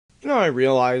You know, I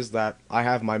realized that I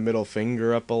have my middle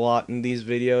finger up a lot in these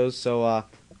videos, so,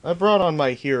 I brought on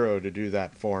my hero to do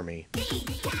that for me.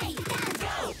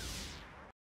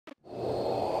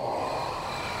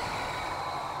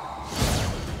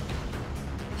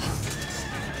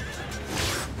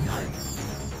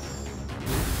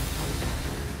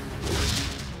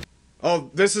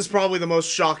 Oh, this is probably the most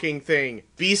shocking thing.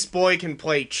 Beast Boy can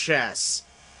play chess.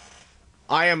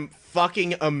 I am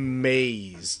fucking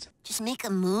amazed. Just make a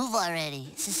move already.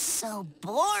 This is so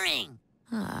boring.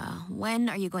 When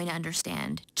are you going to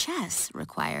understand? Chess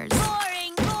requires...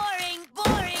 Boring, boring,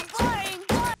 boring, boring,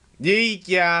 boring.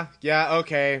 Yeah,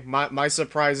 okay. My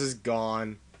surprise is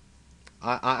gone.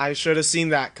 I should have seen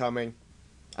that coming.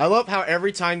 I love how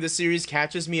every time the series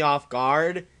catches me off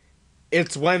guard,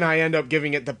 it's when I end up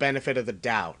giving it the benefit of the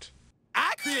doubt.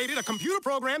 I created a computer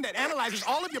program that analyzes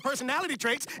all of your personality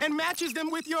traits and matches them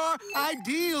with your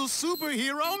ideal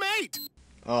superhero mate.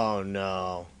 Oh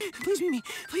no. Please be me.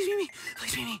 Please be me.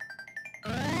 Please be me.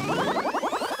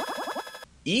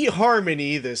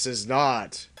 eHarmony, this is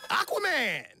not.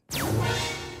 Aquaman.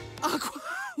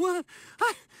 What?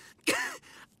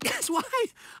 That's why.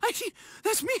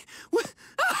 That's me. What?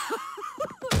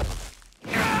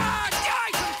 Die,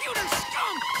 computer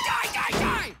scum!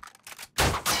 Die!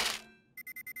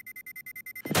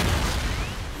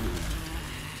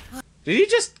 Did he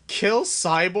just kill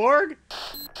Cyborg?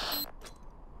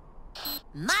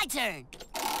 My turn.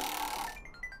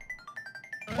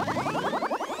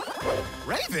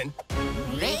 Raven?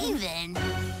 Raven?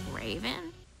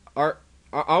 Raven?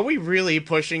 Are we really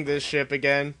pushing this ship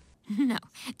again? No,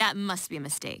 that must be a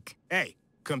mistake. Hey,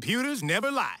 computers never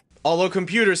lie. Although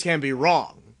computers can be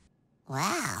wrong.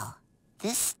 Wow,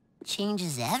 this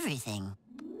changes everything.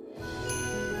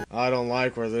 I don't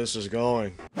like where this is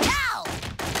going. Ow!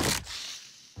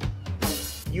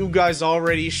 You guys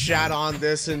already shat on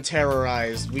this and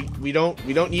Terra-ized. We don't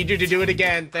need you to do it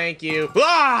again, thank you.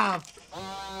 Ah!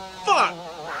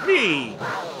 Fuck me!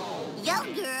 Yo,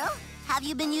 girl, have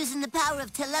you been using the power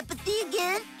of telepathy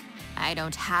again? I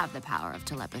don't have the power of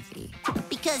telepathy.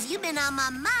 Because you've been on my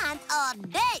mind all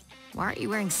day. Why aren't you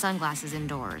wearing sunglasses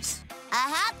indoors? I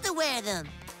have to wear them.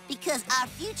 Because our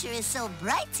future is so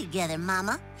bright together,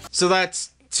 Mama. So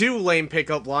that's 2 lame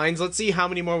pickup lines. Let's see how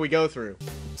many more we go through.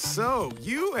 So,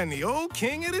 you and the old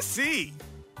king of the sea.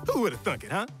 Who would have thunk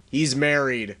it, huh? He's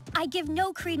married. I give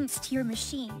no credence to your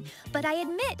machine, but I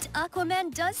admit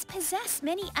Aquaman does possess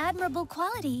many admirable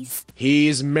qualities.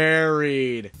 He's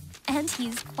married. And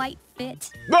he's quite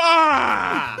fit.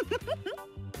 Ah!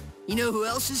 You know who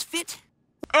else is fit?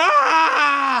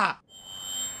 Ah!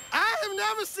 I have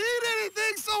never seen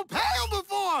anything so pale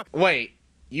before! Wait,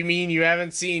 you mean you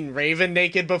haven't seen Raven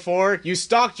naked before? You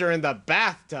stalked her in the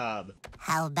bathtub.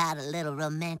 How about a little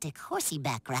romantic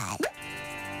horsey-back ride?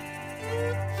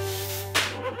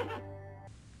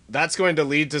 That's going to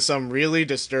lead to some really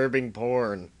disturbing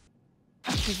porn.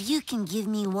 If you can give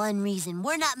me one reason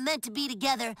we're not meant to be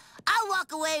together, I'll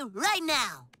walk away right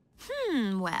now.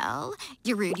 Well,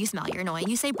 you're rude, you smell, you're annoying,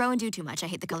 you say bro and do too much, I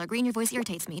hate the color green, your voice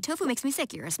irritates me, tofu makes me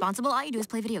sick, you're irresponsible, all you do is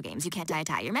play video games, you can't tie a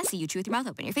tie, you're messy, you chew with your mouth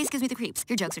open, your face gives me the creeps,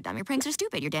 your jokes are dumb, your pranks are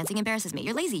stupid, your dancing embarrasses me,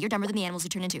 you're lazy, you're dumber than the animals you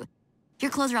turn into.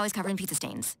 Your clothes are always covered in pizza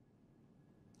stains.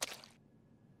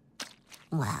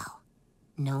 Wow,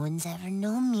 no one's ever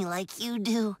known me like you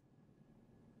do.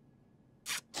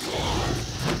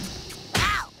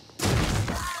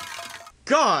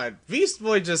 God, Beast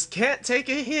Boy just can't take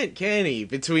a hint, can he?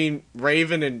 Between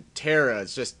Raven and Terra,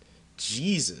 it's just...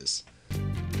 Jesus.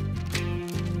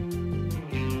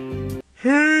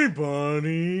 Hey,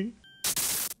 Bonnie.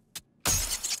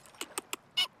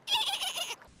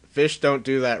 Fish don't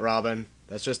do that, Robin.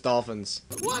 That's just dolphins.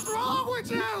 What's wrong with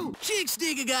you? Chicks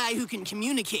dig a guy who can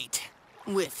communicate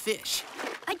with fish.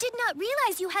 I did not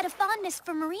realize you had a fondness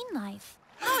for marine life.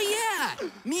 Oh yeah,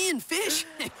 me and fish,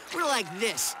 we're like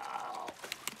this.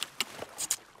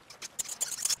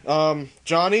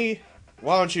 Johnny,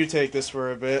 why don't you take this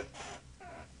for a bit?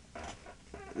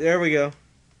 There we go.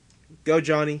 Go,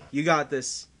 Johnny. You got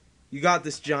this. You got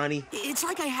this, Johnny. It's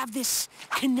like I have this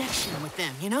connection with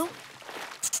them, you know?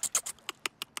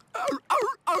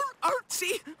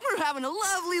 See, we're having a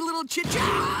lovely little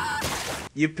chit-chat.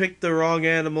 You picked the wrong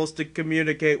animals to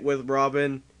communicate with,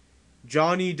 Robin.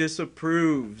 Johnny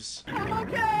disapproves.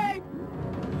 Okay.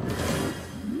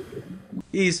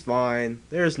 He's fine.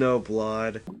 There's no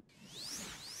blood.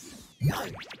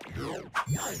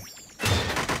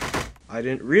 I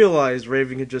didn't realize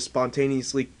Raven could just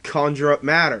spontaneously conjure up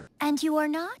matter. And you are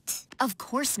not? Of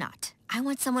course not. I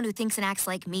want someone who thinks and acts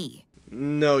like me.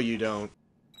 No, you don't.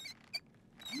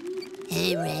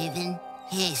 Hey, Raven.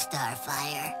 Hey,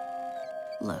 Starfire.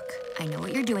 Look, I know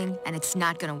what you're doing, and it's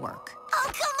not gonna work.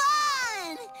 Oh,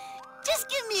 come on! Just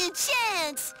give me a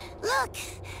chance. Look,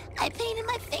 I painted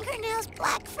my fingernails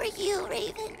black for you,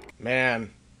 Raven.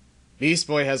 Man, Beast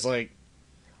Boy has, like...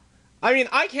 I mean,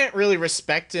 I can't really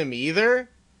respect him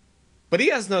either, but he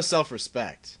has no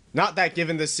self-respect. Not that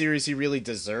given this series he really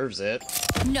deserves it.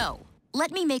 No,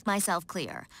 let me make myself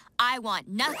clear. I want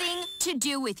nothing to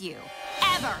do with you.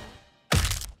 Ever!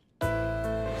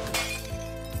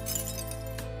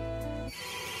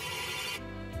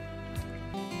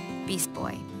 Beast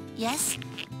Boy, Yes?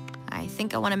 I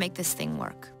think I want to make this thing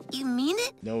work. You mean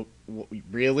it? No,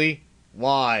 really?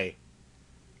 Why?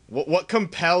 What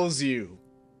compels you?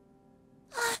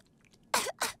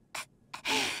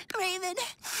 Raven,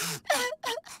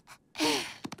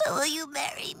 will you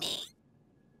marry me?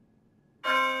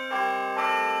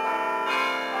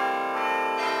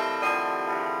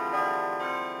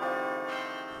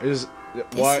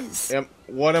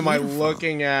 What am I beautiful.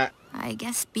 looking at? I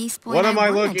guess Beast Boy What and am I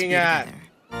were meant to looking be at? together.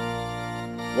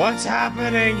 What's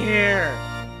happening here?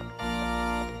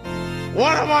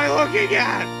 What am I looking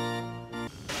at?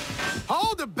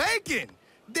 Hold the bacon!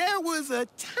 There was a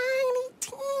tiny,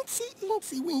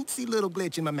 teensy little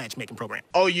glitch in my matchmaking program.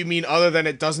 Oh, you mean other than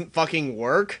it doesn't fucking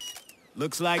work?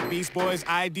 Looks like Beast Boy's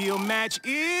ideal match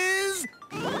is...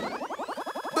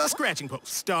 the scratching post.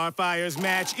 Starfire's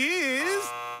match is...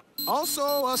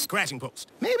 also a scratching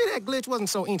post. Maybe that glitch wasn't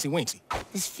so eensy-weensy.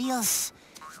 This feels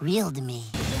real to me.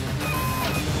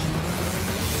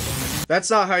 That's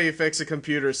not how you fix a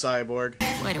computer, Cyborg.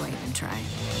 Why do I even try?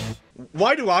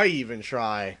 Why do I even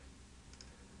try?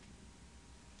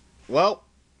 Well,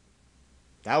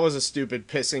 that was a stupid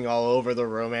pissing all over the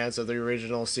romance of the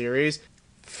original series.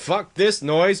 Fuck this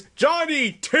noise.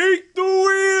 Johnny, take the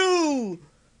wheel!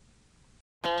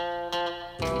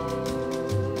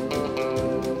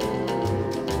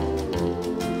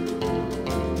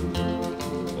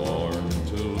 Born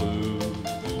to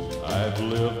lose, I've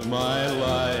lived my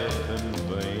life in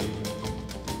vain.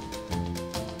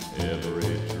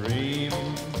 Every dream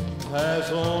has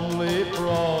only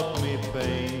brought me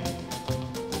pain.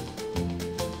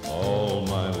 All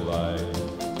my life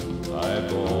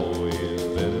I've always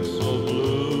been so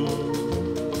blue.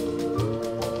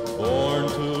 Born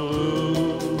to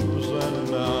lose,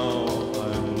 and now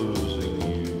I'm losing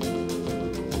you.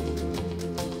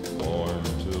 Born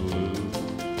to lose,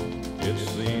 it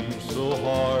seems so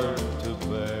hard to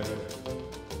bear.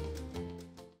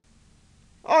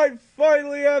 I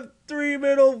finally have 3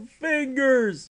 middle fingers!